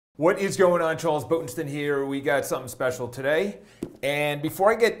What is going on? Charles Botensten here. We got something special today. And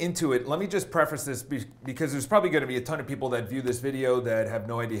before I get into it, let me just preface this because there's probably going to be a ton of people that view this video that have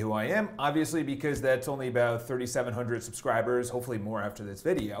no idea who I am. Obviously, because that's only about 3,700 subscribers, hopefully more after this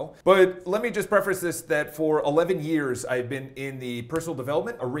video. But let me just preface this that for 11 years, I've been in the personal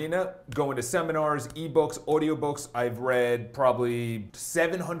development arena, going to seminars, ebooks, audiobooks. I've read probably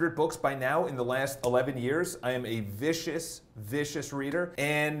 700 books by now in the last 11 years. I am a vicious reader.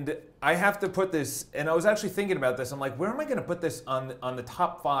 And I have to put this, and I was actually thinking about this, I'm like, where am I gonna put this on the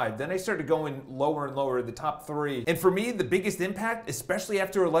top 5? Then I started going lower and lower, the top 3. And for me, the biggest impact, especially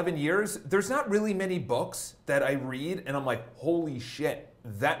after 11 years, there's not really many books that I read and I'm like, holy shit,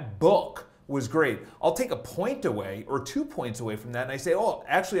 that book was great. I'll take a point away or 2 points away from that and I say, oh,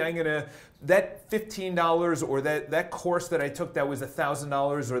 actually I'm gonna, that $15 or that course that I took that was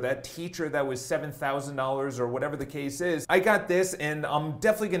 $1,000 or that teacher that was $7,000 or whatever the case is, I got this and I'm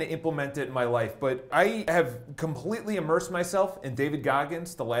definitely gonna implement it in my life. But I have completely immersed myself in David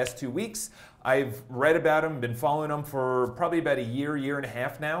Goggins the last 2 weeks. I've read about him, been following him for probably about a year and a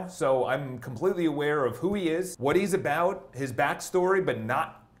half now. So I'm completely aware of who he is, what he's about, his backstory, but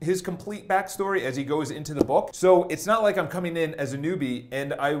not his complete backstory as he goes into the book. So it's not like I'm coming in as a newbie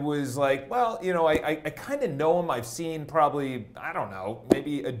and I was like, well, you know, I kind of know him. I've seen probably, I don't know,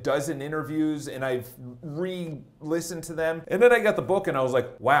 maybe a dozen interviews and I've re-listened to them. And then I got the book and I was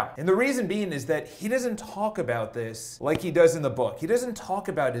like, wow. And the reason being is that he doesn't talk about this like he does in the book. He doesn't talk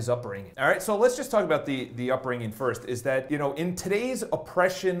about his upbringing. All right, so let's just talk about the upbringing first, is that, you know, in today's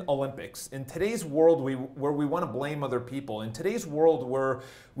oppression Olympics, in today's world where we want to blame other people, in today's world where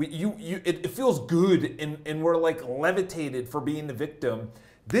it feels good and we're like levitated for being the victim.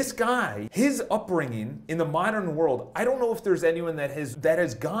 This guy, his upbringing in the modern world, I don't know if there's anyone that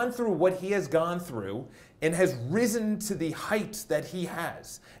has gone through what he has gone through and has risen to the heights that he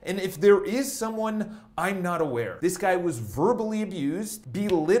has. And if there is someone, I'm not aware. This guy was verbally abused,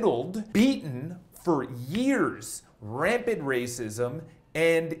 belittled, beaten for years, rampant racism,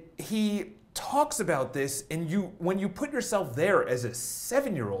 and he talks about this, and when you put yourself there as a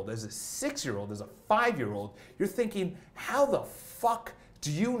 7-year-old, as a 6-year-old, as a 5-year-old, you're thinking, how the fuck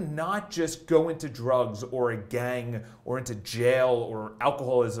do you not just go into drugs or a gang or into jail or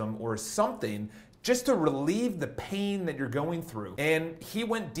alcoholism or something just to relieve the pain that you're going through? And he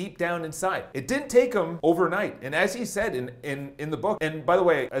went deep down inside. It didn't take him overnight. And as he said in the book, and by the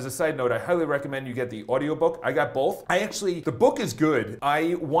way, as a side note, I highly recommend you get the audiobook. I got both. The book is good.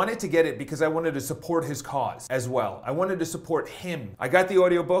 I wanted to get it because I wanted to support his cause as well. I wanted to support him. I got the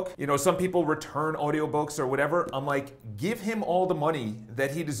audiobook. You know, some people return audiobooks or whatever. I'm like, give him all the money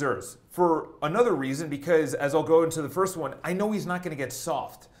that he deserves. For another reason, because as I'll go into the first one, I know he's not gonna get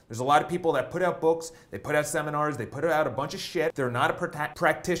soft. There's a lot of people that put out books, they put out seminars, they put out a bunch of shit. They're not a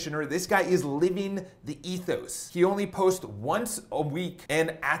practitioner. This guy is living the ethos. He only posts once a week,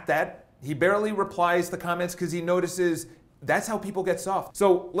 and at that, he barely replies to comments because he notices that's how people get soft.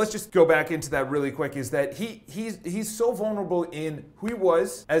 So let's just go back into that really quick, is that he's so vulnerable in who he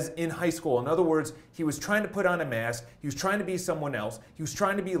was as in high school. In other words, he was trying to put on a mask, he was trying to be someone else, he was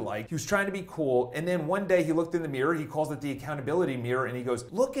trying to be liked, he was trying to be cool, and then one day he looked in the mirror, he calls it the accountability mirror, and he goes,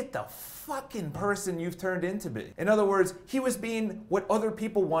 look at the fucking person you've turned into be. In other words, he was being what other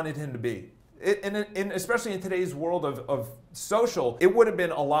people wanted him to be. And especially in today's world of social, it would have been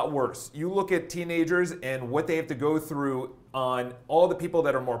a lot worse. You look at teenagers and what they have to go through on all the people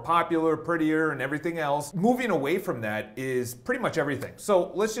that are more popular, prettier, and everything else. Moving away from that is pretty much everything.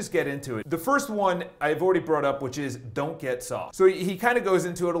 So let's just get into it. The first one I've already brought up, which is don't get soft. So he kind of goes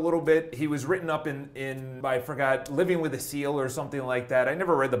into it a little bit. He was written up in I forgot, Living with a Seal or something like that. I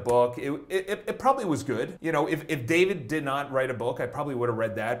never read the book. It probably was good. You know, if David did not write a book, I probably would have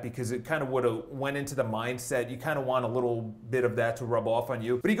read that because it kind of would have went into the mindset. You kind of want a little bit of that to rub off on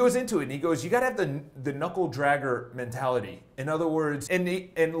you. But he goes into it and he goes, you gotta have the knuckle dragger mentality. In other words,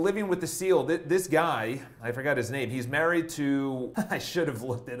 and Living with the Seal, this guy, I forgot his name, he's married to, I should have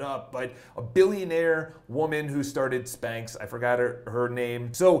looked it up, but a billionaire woman who started Spanx. I forgot her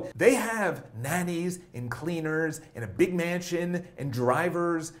name. So they have nannies and cleaners and a big mansion and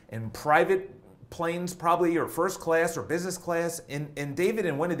drivers and private planes probably, or first class or business class, and David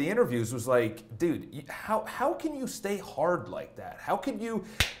in one of the interviews was like, dude, how can you stay hard like that? How could you,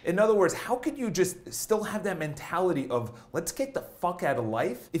 in other words, how could you just still have that mentality of let's get the fuck out of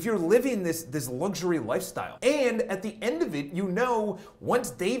life if you're living this luxury lifestyle? And at the end of it, you know, once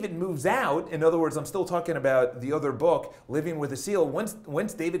David moves out, in other words, I'm still talking about the other book, Living with a Seal,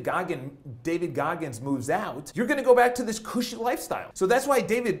 once David Goggins moves out, you're gonna go back to this cushy lifestyle. So that's why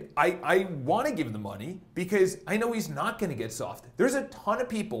David, I want to give him the money because I know he's not going to get soft. There's a ton of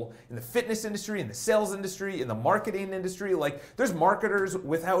people in the fitness industry, in the sales industry, in the marketing industry. Like, there's marketers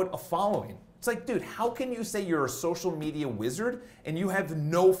without a following. It's like, dude, how can you say you're a social media wizard and you have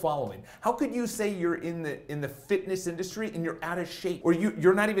no following? How could you say you're in the fitness industry and you're out of shape? Or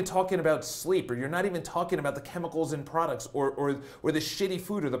you're not even talking about sleep, or you're not even talking about the chemicals in products, or the shitty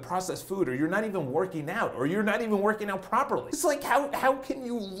food or the processed food, or you're not even working out, or you're not even working out properly. It's like, how can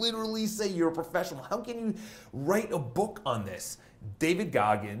you literally say you're a professional? How can you write a book on this? David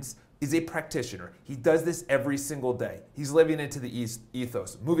Goggins is a practitioner. He does this every single day. He's living into the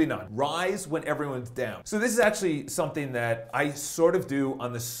ethos. Moving on. Rise when everyone's down. So this is actually something that I sort of do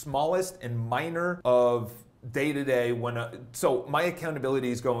on the smallest and minor of day-to-day so my accountability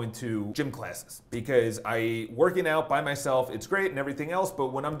is going to gym classes because working out by myself, it's great and everything else,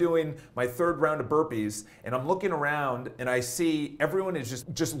 but when I'm doing my third round of burpees and I'm looking around and I see everyone is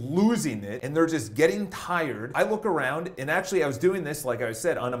just losing it and they're just getting tired, I look around, and actually I was doing this, like I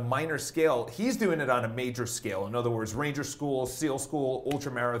said, on a minor scale. He's doing it on a major scale. In other words, Ranger School, SEAL School,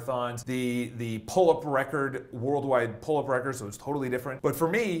 ultra marathons, the pull-up record, worldwide pull-up record, so it's totally different. But for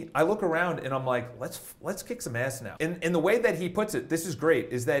me, I look around and I'm like, let's kick some ass now. And the way that he puts it, this is great,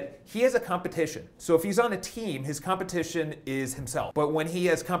 is that he has a competition. So if he's on a team, his competition is himself. But when he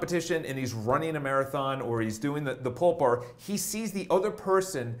has competition and he's running a marathon or he's doing the pull-up bar, he sees the other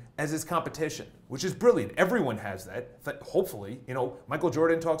person as his competition, which is brilliant. Everyone has that, hopefully. You know, Michael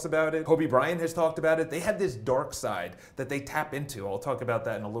Jordan talks about it. Kobe Bryant has talked about it. They have this dark side that they tap into. I'll talk about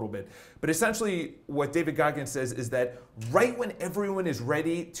that in a little bit. But essentially, what David Goggins says is that right when everyone is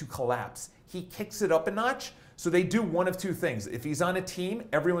ready to collapse, he kicks it up a notch. So they do one of two things. If he's on a team,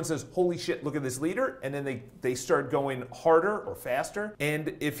 everyone says, holy shit, look at this leader. And then they start going harder or faster.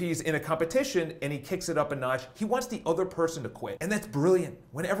 And if he's in a competition and he kicks it up a notch, he wants the other person to quit. And that's brilliant.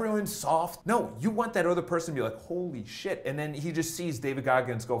 When everyone's soft, no, you want that other person to be like, holy shit. And then he just sees David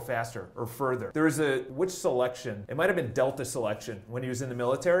Goggins go faster or further. There was which selection? It might have been Delta selection when he was in the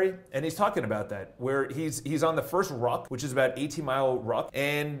military. And he's talking about that, where he's on the first ruck, which is about 18-mile ruck.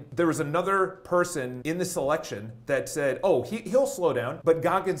 And there was another person in the selection that said, oh, he'll slow down, but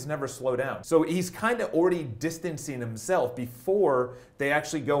Goggins never slow down. So he's kind of already distancing himself before they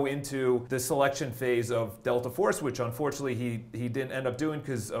actually go into the selection phase of Delta Force, which unfortunately he didn't end up doing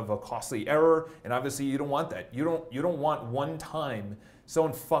because of a costly error. And obviously you don't want that. You don't want one time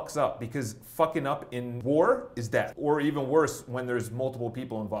someone fucks up, because fucking up in war is death. Or even worse, when there's multiple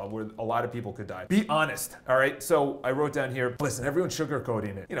people involved, where a lot of people could die. Be honest, all right? So I wrote down here, listen, everyone's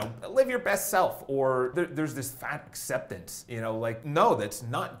sugarcoating it. You know, live your best self. Or there's this fat acceptance, you know, like, no, that's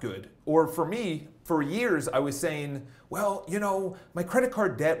not good. Or for me, for years, I was saying, well, you know, my credit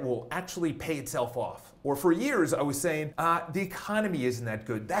card debt will actually pay itself off. Or for years, I was saying, the economy isn't that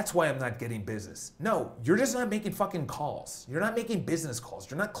good. That's why I'm not getting business. No, you're just not making fucking calls. You're not making business calls.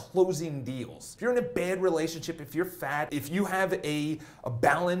 You're not closing deals. If you're in a bad relationship, if you're fat, if you have a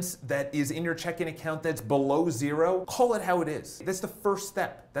balance that is in your checking account that's below zero, call it how it is. That's the first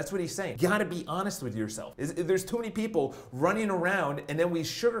step. That's what he's saying. You gotta be honest with yourself. There's too many people running around, and then we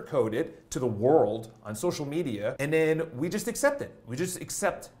sugarcoat it to the world on social media, and then we just accept it. We just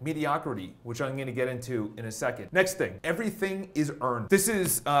accept mediocrity, which I'm gonna get into in a second. Next thing, everything is earned. This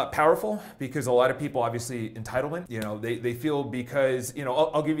is powerful because a lot of people, obviously, entitlement. You know, they feel because, you know,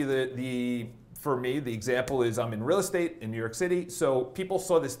 I'll give you for me, the example is I'm in real estate in New York City. So people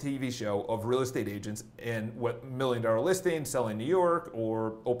saw this TV show of real estate agents and what $1 Million Listing, Selling New York,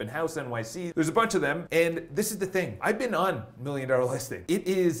 or Open House NYC. There's a bunch of them. And this is the thing. I've been on $1 Million Listing. It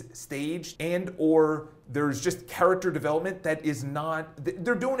is staged or there's just character development that is not,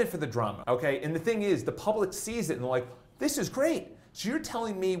 they're doing it for the drama, okay? And the thing is, the public sees it and they're like, this is great. So you're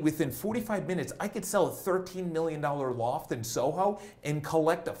telling me within 45 minutes, I could sell a $13 million loft in Soho and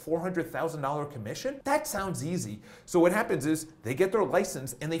collect a $400,000 commission? That sounds easy. So what happens is they get their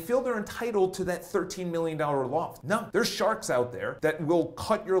license and they feel they're entitled to that $13 million loft. No, there's sharks out there that will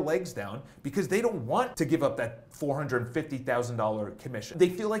cut your legs down because they don't want to give up that $450,000 commission. They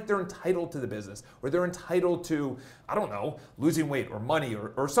feel like they're entitled to the business, or they're entitled to, I don't know, losing weight or money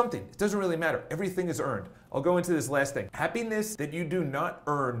or something. It doesn't really matter. Everything is earned. I'll go into this last thing. Happiness that you do not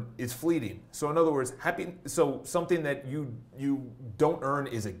earn is fleeting. So in other words, something that you don't earn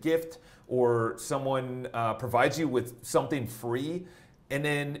is a gift, or someone provides you with something free, and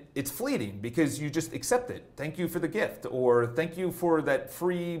then it's fleeting because you just accept it. Thank you for the gift, or thank you for that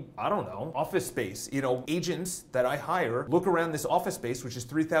free, I don't know, office space. You know, agents that I hire look around this office space, which is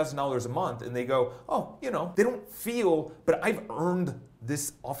 $3,000 a month, and they go, oh, you know, they don't feel, but I've earned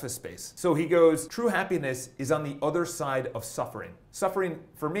this office space. So he goes, true happiness is on the other side of suffering. Suffering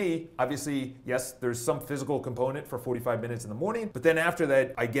for me, obviously, yes, there's some physical component for 45 minutes in the morning, but then after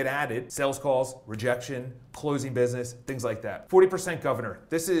that, I get added sales calls, rejection, closing business, things like that. 40% governor.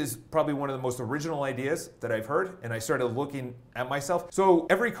 This is probably one of the most original ideas that I've heard, and I started looking at myself. So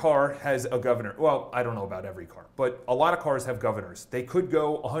every car has a governor. Well, I don't know about every car, but a lot of cars have governors. They could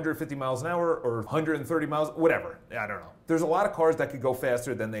go 150 miles an hour or 130 miles, whatever. I don't know. There's a lot of cars that could go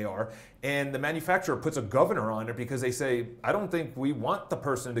faster than they are, and the manufacturer puts a governor on it because they say, I don't think we want the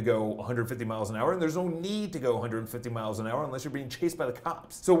person to go 150 miles an hour, and there's no need to go 150 miles an hour unless you're being chased by the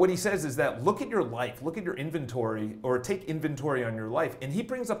cops. So what he says is that look at your life, look at your inventory, or take inventory on your life, and he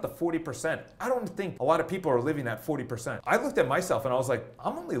brings up the 40%. I don't think a lot of people are living at 40%. I looked at myself and I was like,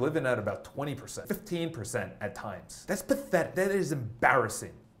 I'm only living at about 20%, 15% at times. That's pathetic. That is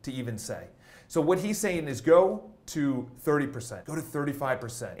embarrassing to even say. So what he's saying is go to 30%, go to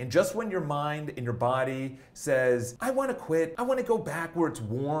 35%. And just when your mind and your body says, I want to quit, I want to go back where it's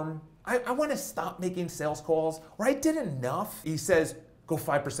warm, I want to stop making sales calls, or I did enough, he says, go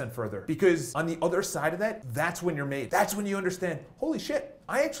 5% further. Because on the other side of that, that's when you're made. That's when you understand, holy shit,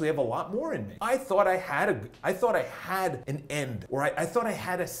 I actually have a lot more in me. I thought I had an end, or I thought I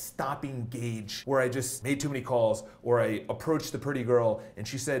had a stopping gauge where I just made too many calls, or I approached the pretty girl and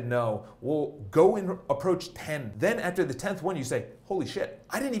she said no. Well, go and approach 10. Then after the 10th one, you say, holy shit,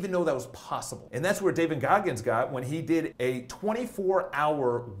 I didn't even know that was possible. And that's where David Goggins got when he did a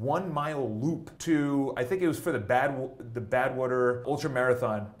 24-hour 1-mile loop to, I think it was for the Badwater Ultra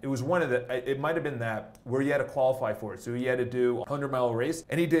Marathon. It was one of the, it might have been that, where you had to qualify for it. So he had to do a 100-mile race,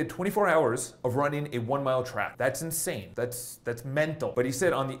 and he did 24 hours of running a 1-mile track. That's insane. That's mental. But he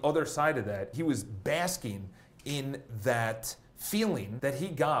said on the other side of that, he was basking in that feeling that he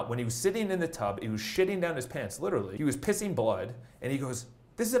got when he was sitting in the tub. He was shitting down his pants, literally. He was pissing blood, and he goes,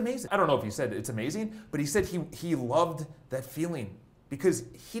 this is amazing. I don't know if he said it's amazing, but he said he loved that feeling because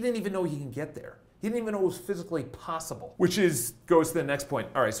he didn't even know he can get there. He didn't even know it was physically possible. Which goes to the next point.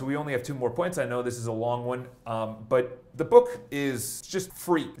 All right, so we only have 2 more points. I know this is a long one, but the book is just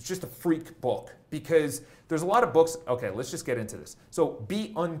freak. It's just a freak book because there's a lot of books. Okay, let's just get into this. So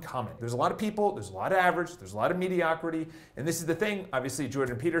be uncommon. There's a lot of people, there's a lot of average, there's a lot of mediocrity, and this is the thing. Obviously,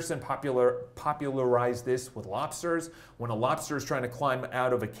 Jordan Peterson popularized this with lobsters. When a lobster is trying to climb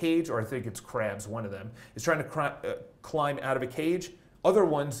out of a cage, or I think it's crabs, one of them, is trying to climb out of a cage, other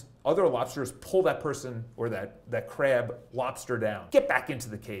lobsters pull that person or that crab lobster down. Get back into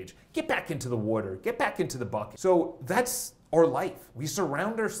the cage, get back into the water, get back into the bucket. So that's our life. We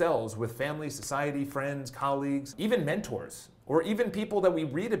surround ourselves with family, society, friends, colleagues, even mentors, or even people that we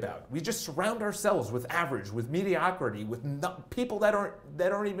read about. We just surround ourselves with average, with mediocrity, with people that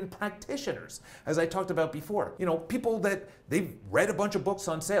aren't even practitioners, as I talked about before. You know, people that they've read a bunch of books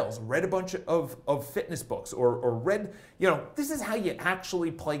on sales, read a bunch of fitness books, or read, you know, this is how you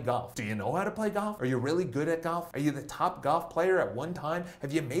actually play golf. Do you know how to play golf? Are you really good at golf? Are you the top golf player at one time?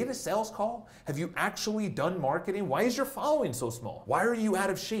 Have you made a sales call? Have you actually done marketing? Why is your following so small? Why are you out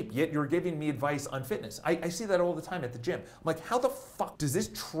of shape, yet you're giving me advice on fitness? I see that all the time at the gym. I'm like, how the fuck does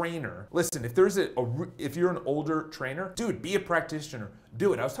this trainer, listen, if you're an older trainer, dude, be a practitioner,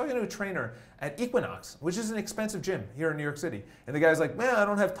 do it. I was talking to a trainer at Equinox, which is an expensive gym here in New York City. And the guy's like, man, I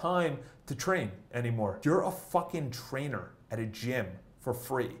don't have time to train anymore. You're a fucking trainer at a gym for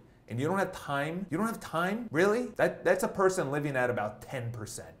free. And you don't have time? You don't have time? Really? That's a person living at about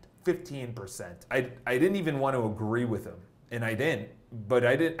 10%, 15%. I didn't even want to agree with him. And I didn't. But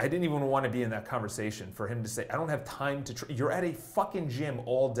I didn't even want to be in that conversation for him to say, I don't have time to train. You're at a fucking gym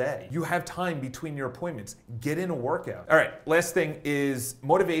all day. You have time between your appointments. Get in a workout. All right, last thing is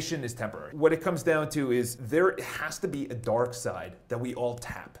motivation is temporary. What it comes down to is there has to be a dark side that we all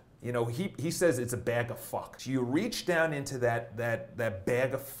tap. You know, he says it's a bag of fuck. So you reach down into that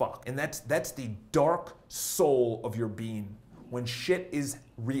bag of fuck, and that's the dark soul of your being. When shit is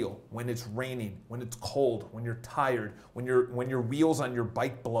real, when it's raining, when it's cold, when you're tired, when your wheels on your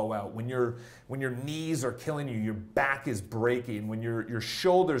bike blow out, when your knees are killing you, your back is breaking, when your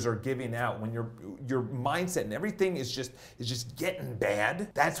shoulders are giving out, when your mindset and everything is just getting bad,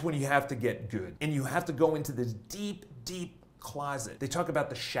 that's when you have to get good. And you have to go into this deep, deep closet. They talk about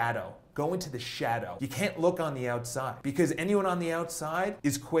the shadow. Go into the shadow. You can't look on the outside because anyone on the outside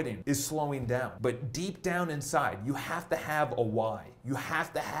is quitting, is slowing down. But deep down inside, you have to have a why. You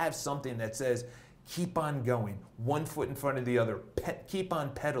have to have something that says, keep on going, 1 foot in front of the other, keep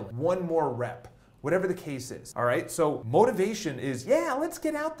on pedaling, 1 more rep. Whatever the case is, all right? So motivation is, yeah, let's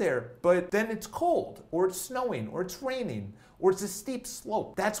get out there, but then it's cold, or it's snowing, or it's raining, or it's a steep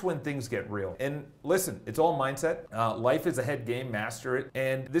slope. That's when things get real. And listen, it's all mindset. Life is a head game, master it.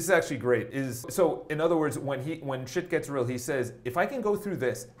 And this is actually great. So in other words, when shit gets real, he says, if I can go through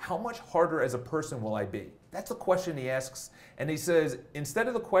this, how much harder as a person will I be? That's the question he asks. And he says, instead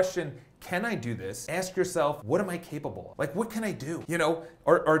of the question, can I do this? Ask yourself, what am I capable of? Like, what can I do? You know,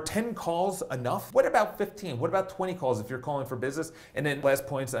 are 10 calls enough? What about 15? What about 20 calls if you're calling for business? And then last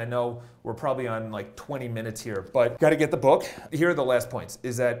points, I know we're probably on like 20 minutes here, but got to get the book. Here are the last points,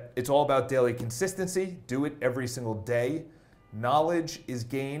 is that it's all about daily consistency. Do it every single day. Knowledge is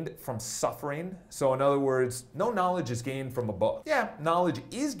gained from suffering. So in other words, no knowledge is gained from a book. Yeah, knowledge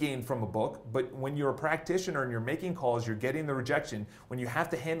is gained from a book, but when you're a practitioner and you're making calls, you're getting the rejection. When you have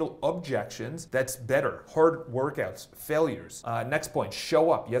to handle objections, that's better. Hard workouts, failures. Next point,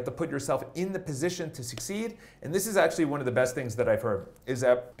 show up. You have to put yourself in the position to succeed. And this is actually one of the best things that I've heard, is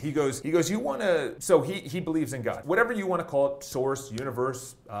that he goes, you want to, so he believes in God. Whatever you want to call it, source,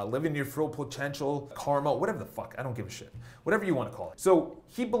 universe, living your full potential, karma, whatever the fuck, I don't give a shit. Whatever you want to call it. So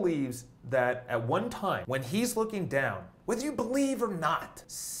he believes that at one time, when he's looking down, whether you believe or not,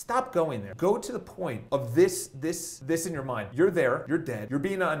 stop going there. Go to the point of this in your mind. You're there, you're dead,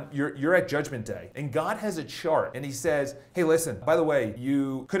 you're at Judgment Day, and God has a chart, and he says, hey, listen, by the way,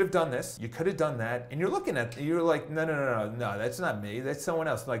 you could have done this, you could have done that, and you're looking at, you're like, no, that's not me, that's someone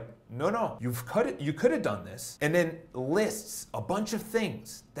else. Like, no, you could have done this, and then lists a bunch of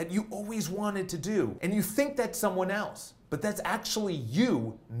things that you always wanted to do, and you think that's someone else. But that's actually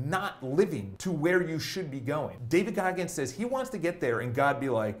you not living to where you should be going. David Goggins says he wants to get there and God be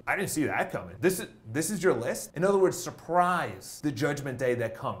like, I didn't see that coming. This is your list? In other words, surprise the Judgment Day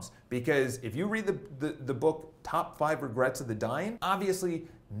that comes. Because if you read the book, Top 5 Regrets of the Dying, obviously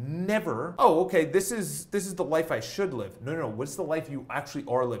never, oh, okay, this is the life I should live. No, what's the life you actually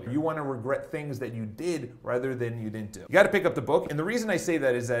are living? You want to regret things that you did rather than you didn't do. You got to pick up the book. And the reason I say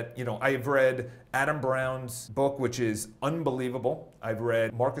that is that, you know, I've read Adam Brown's book, which is unbelievable. I've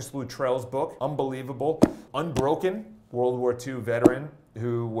read Marcus Luttrell's book, unbelievable. Unbroken, World War II veteran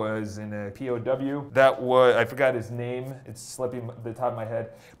who was in a POW. That was, I forgot his name, it's slipping the top of my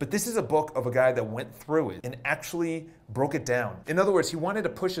head. But this is a book of a guy that went through it and actually broke it down. In other words, he wanted to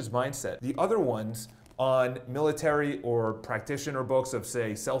push his mindset. The other ones on military or practitioner books of,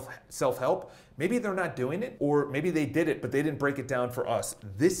 say, self-help, maybe they're not doing it, or maybe they did it, but they didn't break it down for us.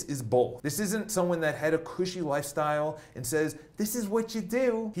 This is bold. This isn't someone that had a cushy lifestyle and says, this is what you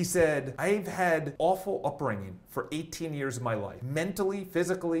do. He said, I've had awful upbringing for 18 years of my life. Mentally,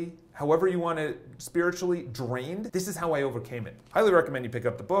 physically, however you want to, spiritually drained. This is how I overcame it. Highly recommend you pick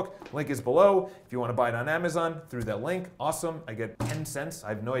up the book. Link is below. If you want to buy it on Amazon through that link, awesome. I get 10 cents. I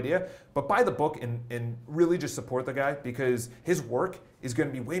have no idea. But buy the book and really just support the guy, because his work is going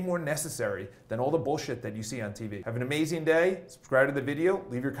to be way more necessary than all the bullshit that you see on TV. Have an amazing day. Subscribe to the video.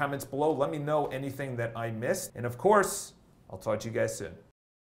 Leave your comments below. Let me know anything that I missed. And of course, I'll talk to you guys soon.